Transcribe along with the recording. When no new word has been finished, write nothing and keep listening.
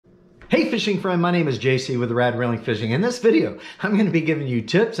Hey fishing friend, my name is JC with radreelingfishing. In this video, I'm going to be giving you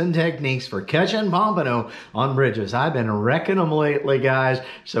tips and techniques for catching pompano on bridges. I've been wrecking them lately, guys.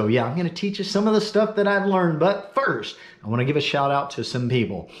 So yeah, I'm going to teach you some of the stuff that I've learned. But first, I want to give a shout out to some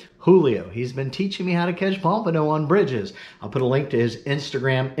people. Julio, he's been teaching me how to catch pompano on bridges. I'll put a link to his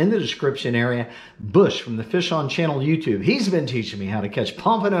Instagram in the description area. Bush from the Fish On channel YouTube, he's been teaching me how to catch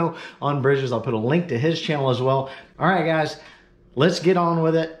pompano on bridges. I'll put a link to his channel as well. All right, guys, let's get on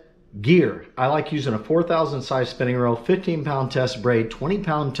with it. Gear. I like using a 4,000 size spinning reel, 15-pound test braid,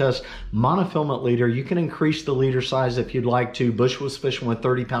 20-pound test monofilament leader. You can increase the leader size if you'd like to. Bush was fishing with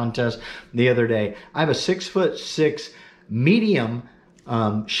 30-pound test the other day. I have a 6'6" medium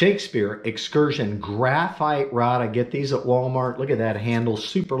Shakespeare excursion graphite rod. I get these at Walmart. Look at that handle,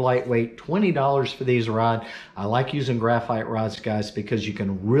 super lightweight, $20 for these rod. I like using graphite rods, guys, because you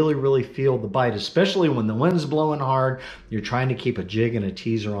can really feel the bite, especially when the wind's blowing hard. You're trying to keep a jig and a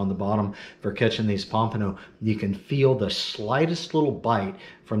teaser on the bottom for catching these pompano. You can feel the slightest little bite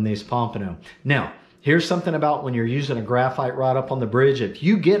from these pompano. Now, here's something about when you're using a graphite rod up on the bridge. If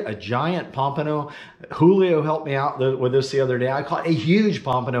you get a giant pompano, Julio helped me out with this the other day. I caught a huge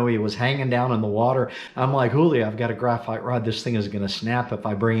pompano. He was hanging down in the water. I'm like, Julio, I've got a graphite rod. This thing is going to snap if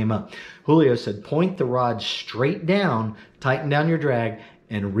I bring him up. Julio said, point the rod straight down, tighten down your drag,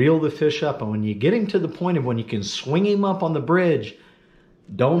 and reel the fish up. And when you get him to the point of when you can swing him up on the bridge,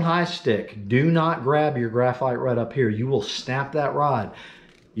 don't high stick. Do not grab your graphite rod up here. You will snap that rod.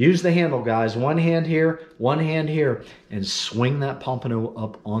 Use the handle, guys. One hand here, and swing that pompano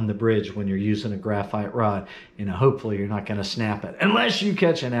up on the bridge when you're using a graphite rod. And hopefully you're not going to snap it, unless you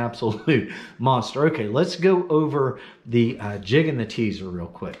catch an absolute monster. Okay, let's go over the jig and the teaser real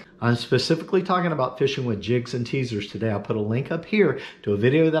quick. I'm specifically talking about fishing with jigs and teasers today. I'll put a link up here to a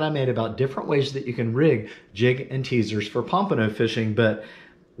video that I made about different ways that you can rig jig and teasers for pompano fishing. But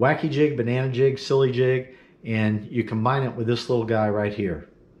wacky jig, banana jig, silly jig, and you combine it with this little guy right here.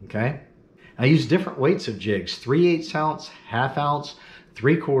 Okay, I use different weights of jigs, 3/8 ounce, ½ ounce,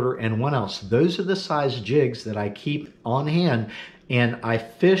 3/4, and 1 ounce. Those are the size jigs that I keep on hand, and I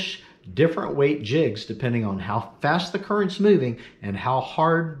fish different weight jigs depending on how fast the current's moving and how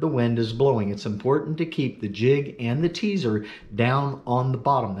hard the wind is blowing. It's important to keep the jig and the teaser down on the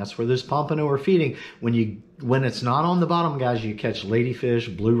bottom. That's where this pompano are feeding. When it's not on the bottom, guys, you catch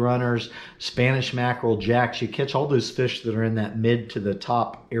ladyfish, blue runners, Spanish mackerel, jacks. You catch all those fish that are in that mid to the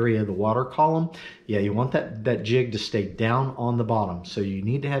top area of the water column. Yeah, you want that jig to stay down on the bottom. So you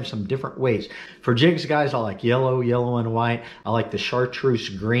need to have some different weights. For jigs, guys, I like yellow and white. I like the chartreuse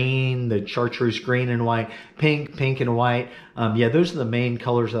green and white, pink and white. Yeah, those are the main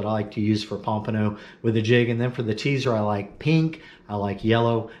colors that I like to use for pompano with the jig. And then for the teaser, I like pink, I like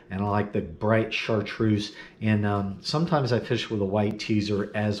yellow, and I like the bright chartreuse. And sometimes I fish with a white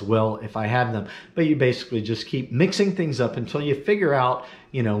teaser as well if I have them. But you basically just keep mixing things up until you figure out,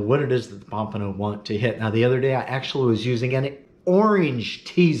 you know, what it is that the pompano want to hit. Now, the other day I actually was using an orange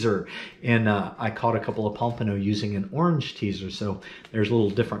teaser, and I caught a couple of pompano using an orange teaser. So there's a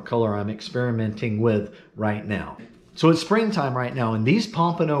little different color I'm experimenting with right now. So it's springtime right now, and these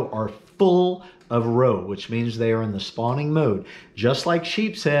pompano are full of roe, which means they are in the spawning mode. Just like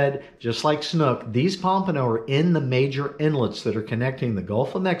sheep's head, just like snook, these pompano are in the major inlets that are connecting the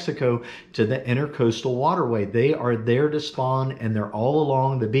Gulf of Mexico to the intercoastal waterway. They are there to spawn, and they're all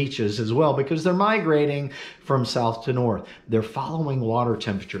along the beaches as well because they're migrating from south to north. They're following water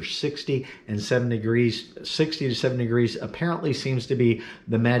temperature, 60 to 70 degrees apparently seems to be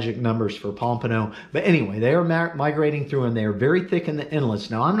the magic numbers for pompano. But anyway, they are migrating through, and they are very thick in the inlets.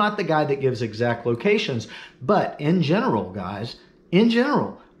 Now, I'm not the guy that gives exact locations, but in general, guys,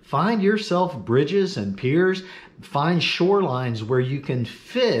 find yourself bridges and piers, find shorelines where you can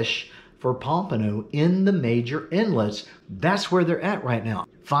fish for pompano in the major inlets. That's where they're at right now.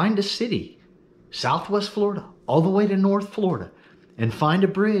 Find a city, Southwest Florida, all the way to North Florida, and find a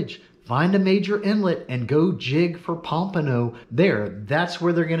bridge, find a major inlet, and go jig for pompano there. That's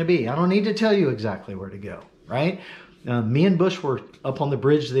where they're going to be. I don't need to tell you exactly where to go, right? Me and Bush were up on the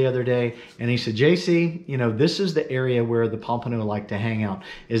bridge the other day, and he said, JC, you know, this is the area where the pompano like to hang out,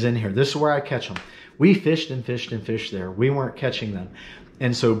 is in here. This is where I catch them. We fished and fished and fished there. We weren't catching them.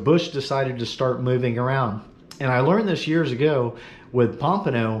 And so Bush decided to start moving around. And I learned this years ago with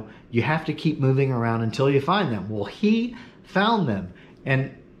pompano, you have to keep moving around until you find them. Well, he found them.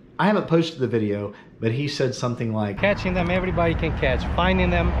 And I haven't posted the video, but he said something like, catching them, everybody can catch. Finding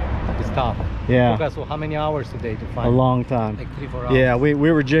them is tough. Yeah. Took us, well, how many hours today to find a long time. Like 3-4 hours. Yeah, we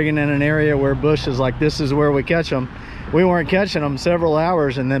were jigging in an area where Bush is like, this is where we catch them. we weren't catching them several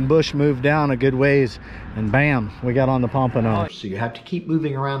hours, and then Bush moved down a good ways, and bam, we got on the Pompano. So you have to keep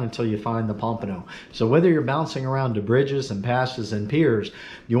moving around until you find the Pompano. So whether you're bouncing around to bridges and passes and piers,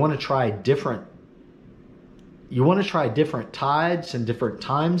 you want to try different tides and different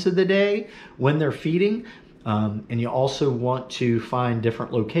times of the day when they're feeding. And you also want to find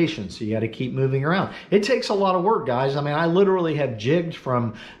different locations. So you got to keep moving around. It takes a lot of work, guys. I mean, I literally have jigged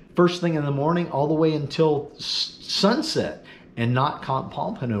from first thing in the morning all the way until sunset and not caught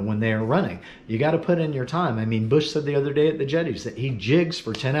pompano when they are running. You got to put in your time. I mean, Bush said the other day at the jetties that he jigs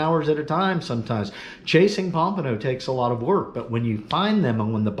for 10 hours at a time sometimes. Chasing pompano takes a lot of work, but when you find them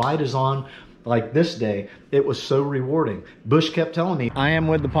and when the bite is on, like this day, it was so rewarding. Bush kept telling me, I am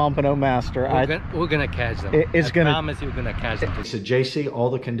with the Pompano Master. We're gonna catch them. I promise you we're gonna catch them. He said, JC,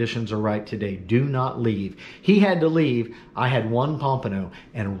 all the conditions are right today. Do not leave. He had to leave. I had one Pompano,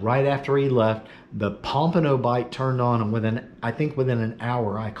 and right after he left, the Pompano bite turned on, and I think within an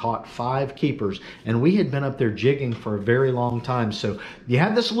hour, I caught 5 keepers, and we had been up there jigging for a very long time. So you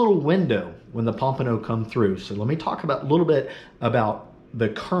have this little window when the Pompano come through. So let me talk a little bit about the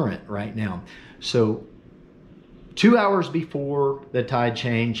current right now. So 2 hours before the tide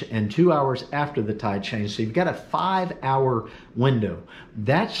change and 2 hours after the tide change. So you've got a 5-hour window.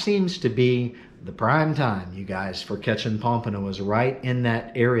 That seems to be the prime time, you guys, for catching pompano is right in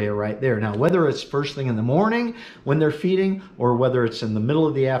that area right there. Now, whether it's first thing in the morning when they're feeding or whether it's in the middle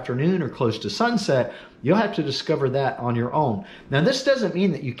of the afternoon or close to sunset, you'll have to discover that on your own. Now, this doesn't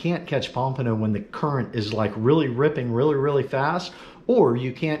mean that you can't catch pompano when the current is like really ripping really, really fast, or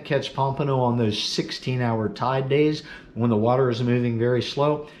you can't catch pompano on those 16-hour tide days when the water is moving very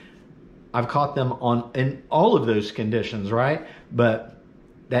slow. I've caught them in all of those conditions, right? But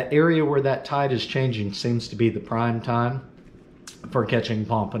that area where that tide is changing seems to be the prime time for catching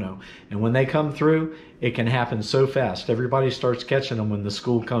pompano. And when they come through, it can happen so fast. Everybody starts catching them when the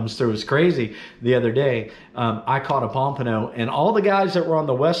school comes through. It's crazy. The other day, I caught a pompano, and all the guys that were on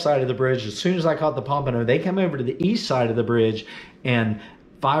the west side of the bridge, as soon as I caught the pompano, they came over to the east side of the bridge, and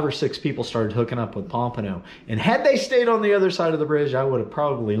 5 or 6 people started hooking up with pompano. And had they stayed on the other side of the bridge, I would have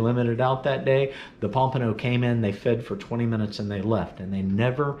probably limited out that day. The pompano came in, they fed for 20 minutes, and they left, and they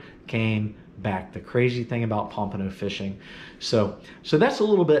never came back. The crazy thing about pompano fishing. So that's a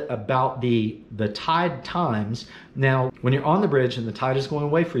little bit about the tide times. Now, when you're on the bridge and the tide is going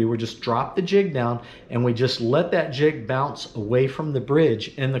away for you, we just drop the jig down and we just let that jig bounce away from the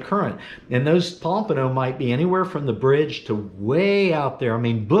bridge in the current. And those pompano might be anywhere from the bridge to way out there. I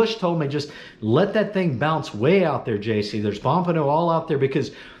mean, Bush told me just let that thing bounce way out there, JC. There's pompano all out there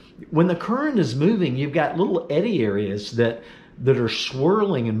because when the current is moving, you've got little eddy areas that are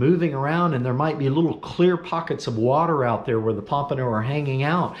swirling and moving around, and there might be little clear pockets of water out there where the pompano are hanging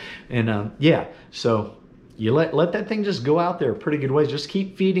out. And yeah, so you let that thing just go out there a pretty good ways. Just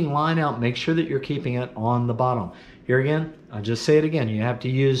keep feeding line out. Make sure that you're keeping it on the bottom. Here again, I'll just say it again. You have to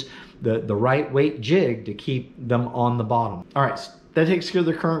use the right weight jig to keep them on the bottom. All right, that takes care of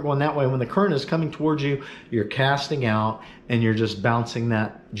the current going that way. When the current is coming towards you, you're casting out and you're just bouncing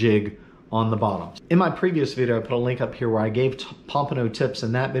that jig on the bottom. In my previous video, I put a link up here where I gave pompano tips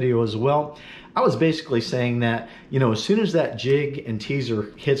in that video as well. I was basically saying that, you know, as soon as that jig and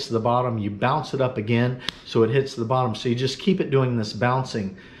teaser hits the bottom, you bounce it up again so it hits the bottom. So you just keep it doing this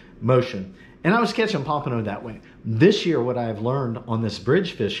bouncing motion. And I was catching pompano that way. This year, what I've learned on this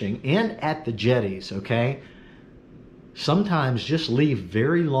bridge fishing and at the jetties, okay, sometimes just leave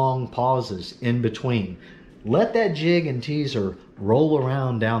very long pauses in between. Let that jig and teaser roll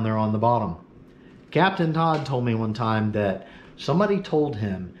around down there on the bottom. Captain Todd told me one time that somebody told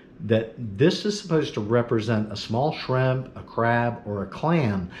him that this is supposed to represent a small shrimp, a crab, or a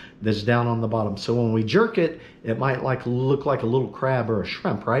clam that's down on the bottom. So when we jerk it, it might look like a little crab or a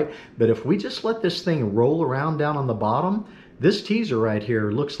shrimp, right? But if we just let this thing roll around down on the bottom, this teaser right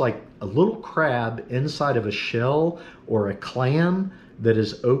here looks like a little crab inside of a shell or a clam that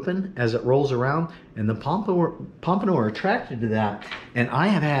is open as it rolls around, and the pompano are attracted to that. And I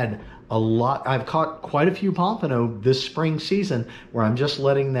have had I've caught quite a few pompano this spring season where I'm just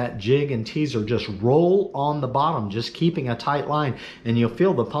letting that jig and teaser just roll on the bottom, just keeping a tight line, and you'll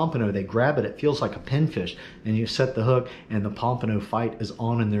feel the pompano, they grab it, it feels like a pinfish, and you set the hook and the pompano fight is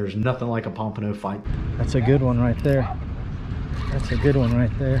on, and there's nothing like a pompano fight. That's a good one right there. That's a good one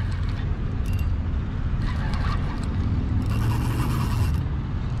right there.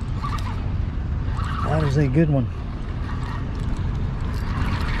 That is a good one.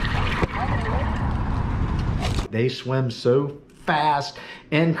 They swim so fast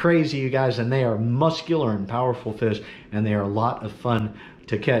and crazy, you guys, and they are muscular and powerful fish, and they are a lot of fun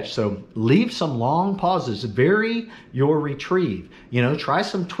to catch. So leave some long pauses, vary your retrieve. You know, try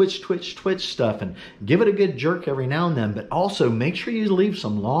some twitch stuff and give it a good jerk every now and then, but also make sure you leave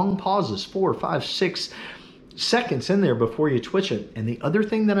some long pauses, 4, 5, 6 seconds in there before you twitch it. And the other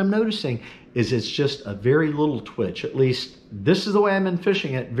thing that I'm noticing is it's just a very little twitch. At least this is the way I've been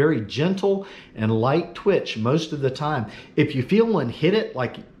fishing it. Very gentle and light twitch most of the time. If you feel one hit it,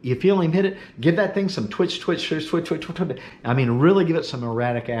 like you feel him hit it, give that thing some twitch. I mean, really give it some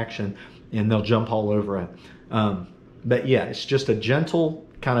erratic action and they'll jump all over it. But yeah, it's just a gentle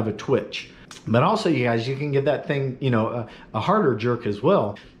kind of a twitch. But also, you guys, you can give that thing, you know, a harder jerk as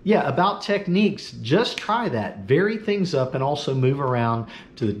well. Yeah, about techniques, just try that. Vary things up and also move around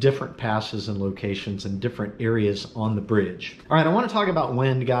to the different passes and locations and different areas on the bridge. All right, I want to talk about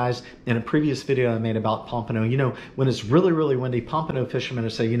wind, guys. In a previous video I made about Pompano, you know, when it's really, really windy, Pompano fishermen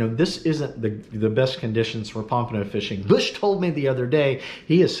will say, you know, this isn't the best conditions for Pompano fishing. Bush told me the other day,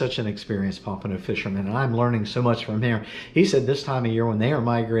 he is such an experienced Pompano fisherman, and I'm learning so much from him. He said this time of year when they are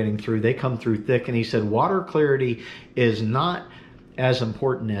migrating through, they come through thick, and he said water clarity is not as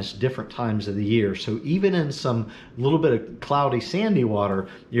important as different times of the year. So even in some little bit of cloudy, sandy water,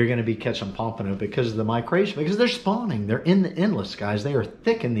 you're going to be catching Pompano because of the migration, because they're spawning. They're in the inlets, guys. They are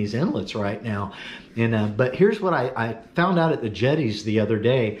thick in these inlets right now. And but here's what I found out at the jetties the other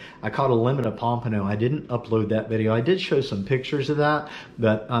day. I caught a limit of Pompano. I didn't upload that video. I did show some pictures of that,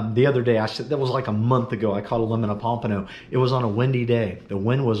 but the other day, I said that was like a month ago, I caught a limit of Pompano. It was on a windy day. The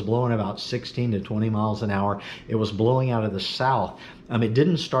wind was blowing about 16 to 20 miles an hour. It was blowing out of the south. It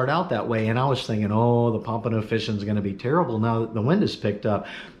didn't start out that way, and I was thinking, oh, the Pompano fishing is going to be terrible now that the wind has picked up.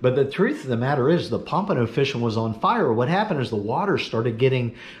 But the truth of the matter is the Pompano fishing was on fire. What happened is the water started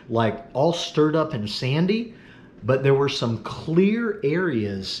getting like all stirred up and sandy, but there were some clear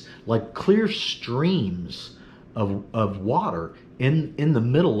areas, like clear streams of water in the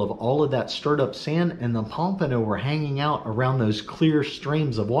middle of all of that stirred up sand, and the Pompano were hanging out around those clear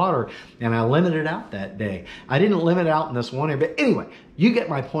streams of water, and I limited out that day. I didn't limit out in this one area, but anyway, you get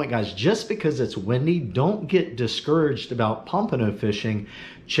my point, guys. Just because it's windy, don't get discouraged about Pompano fishing.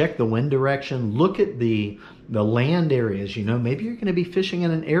 Check the wind direction, look at the land areas. You know, maybe you're going to be fishing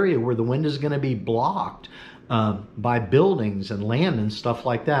in an area where the wind is going to be blocked by buildings and land and stuff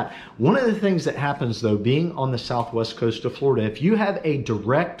like that. One of the things that happens, though, being on the southwest coast of Florida, if you have a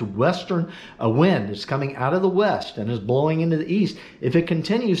direct western wind that's coming out of the west and is blowing into the east, if it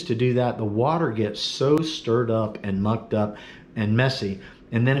continues to do that, the water gets so stirred up and mucked up and messy.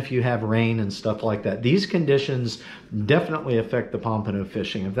 And then if you have rain and stuff like that, these conditions definitely affect the Pompano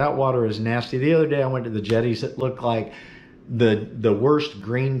fishing. If that water is nasty, the other day I went to the jetties, it looked like the worst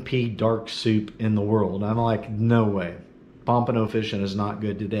green pea dark soup in the world. I'm like, no way. Pompano fishing is not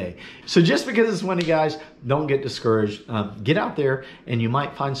good today. So just because it's windy, guys, don't get discouraged. Get out there, and you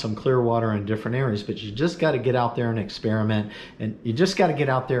might find some clear water in different areas, but you just got to get out there and experiment, and you just got to get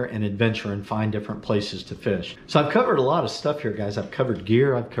out there and adventure and find different places to fish. So I've covered a lot of stuff here, guys. I've covered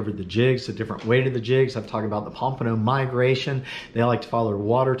gear. I've covered the jigs, the different weight of the jigs. I've talked about the Pompano migration. They like to follow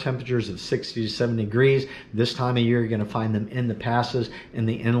water temperatures of 60 to 70 degrees. This time of year, you're going to find them in the passes, in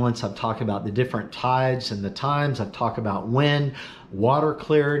the inlets. I've talked about the different tides and the times. I've talked about wind, water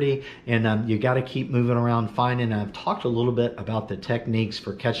clarity, and you got to keep moving around finding. I've talked a little bit about the techniques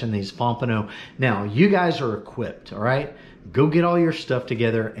for catching these Pompano. Now, you guys are equipped, all right? Go get all your stuff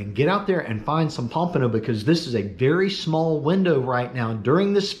together and get out there and find some Pompano, because this is a very small window right now.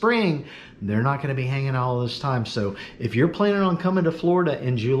 During the spring, they're not going to be hanging out all this time. So if you're planning on coming to Florida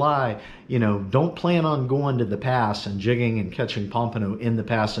in July, you know, don't plan on going to the pass and jigging and catching Pompano in the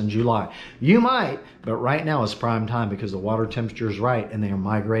pass in July. You might, but right now is prime time because the water temperature is right and they are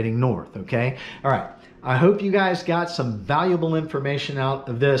migrating north, okay? All right. I hope you guys got some valuable information out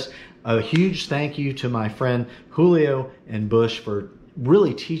of this. A huge thank you to my friend Julio and Bush for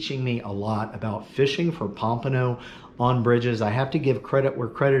really teaching me a lot about fishing for Pompano on bridges. I have to give credit where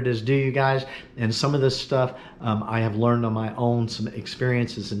credit is due, you guys, and some of this stuff I have learned on my own, some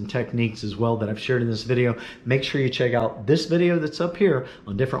experiences and techniques as well that I've shared in this video. Make sure you check out this video that's up here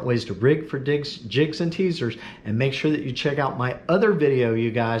on different ways to rig for jigs and teasers, and make sure that you check out my other video,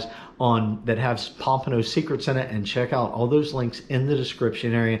 you guys, on that has Pompano secrets in it, and check out all those links in the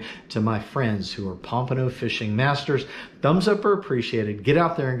description area to my friends who are Pompano fishing masters. Thumbs up are appreciated. Get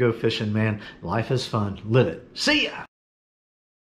out there and go fishing, man. Life is fun. Live it. See ya!